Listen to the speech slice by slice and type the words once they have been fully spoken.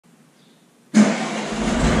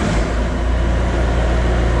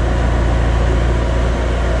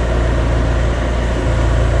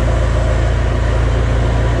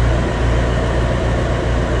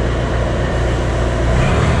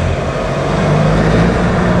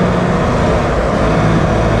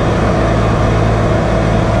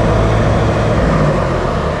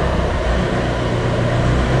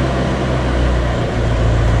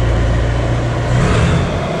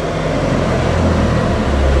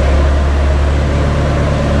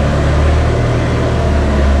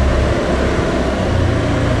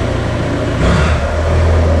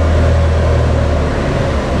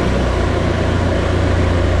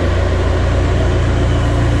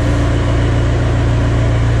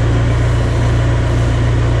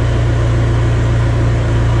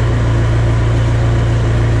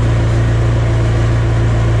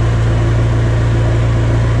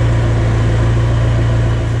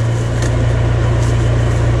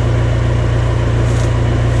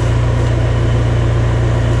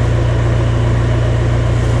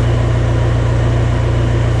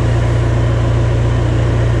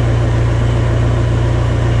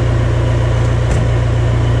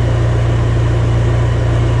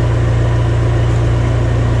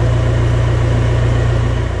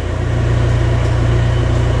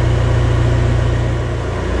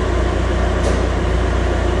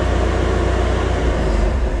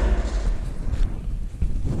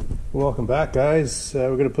Welcome back, guys.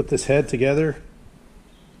 We're going to put this head together.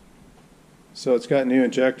 So it's got new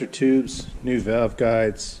injector tubes, new valve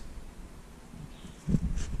guides,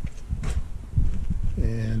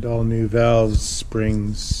 and all new valves,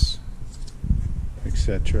 springs,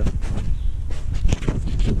 etc.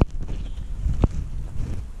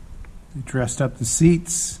 They dressed up the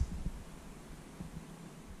seats.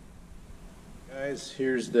 Guys,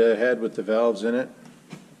 here's the head with the valves in it.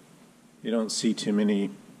 You don't see too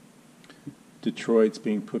many Detroits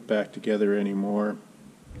being put back together anymore.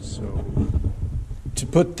 So to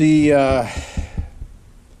put the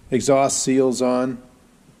exhaust seals on,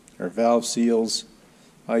 or valve seals,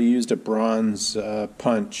 I used a bronze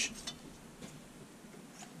punch.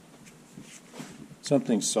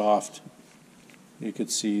 Something soft. You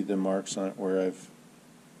could see the marks on it where I've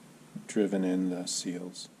driven in the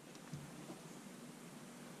seals.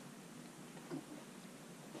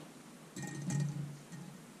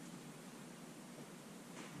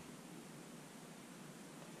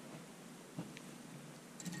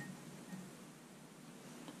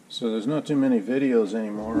 So there's not too many videos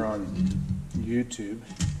anymore on YouTube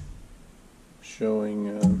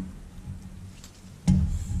showing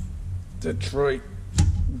Detroit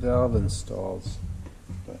valve installs,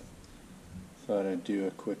 but thought I'd do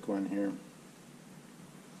a quick one here.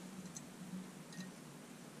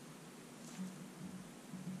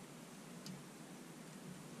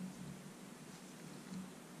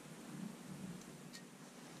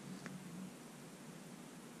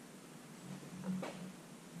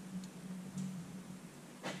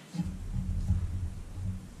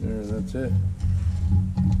 There, that's it.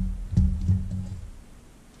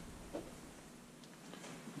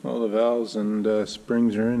 All the valves and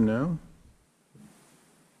springs are in now.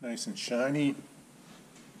 Nice and shiny.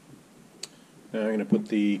 Now I'm going to put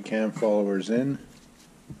the cam followers in.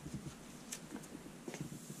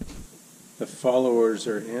 The followers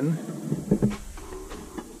are in.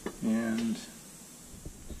 And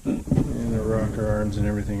the rocker arms and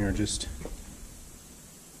everything are just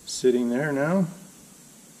sitting there now.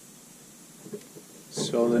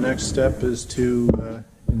 So the next step is to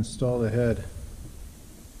install the head.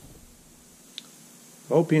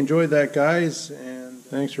 Hope you enjoyed that, guys, and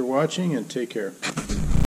thanks for watching, and take care.